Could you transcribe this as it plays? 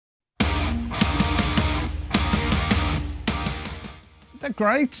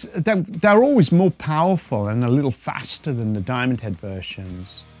great. They're always more powerful and a little faster than the Diamond Head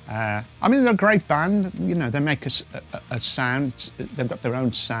versions. I mean, they're a great band. You know, they make a sound. They've got their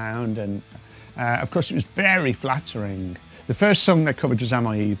own sound, and of course, it was very flattering. The first song they covered was "Am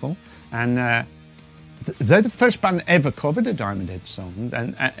I Evil?" and they're the first band that ever covered a Diamond Head song,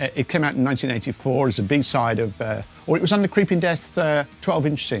 and it came out in 1984 as a B-side of, or it was on the Creeping Death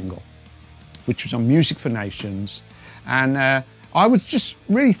 12-inch single, which was on Music for Nations, and I was just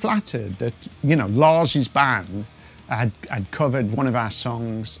really flattered that, you know, Lars's band had covered one of our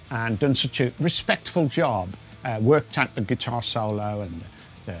songs and done such a respectful job, worked out the guitar solo, and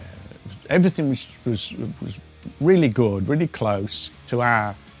everything was really good, really close to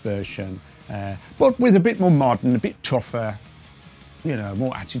our version, but with a bit more modern, a bit tougher, you know,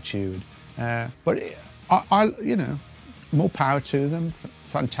 more attitude. But I you know, more power to them.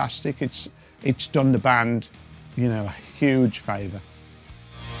 Fantastic. It's done the band, you know, a huge favour.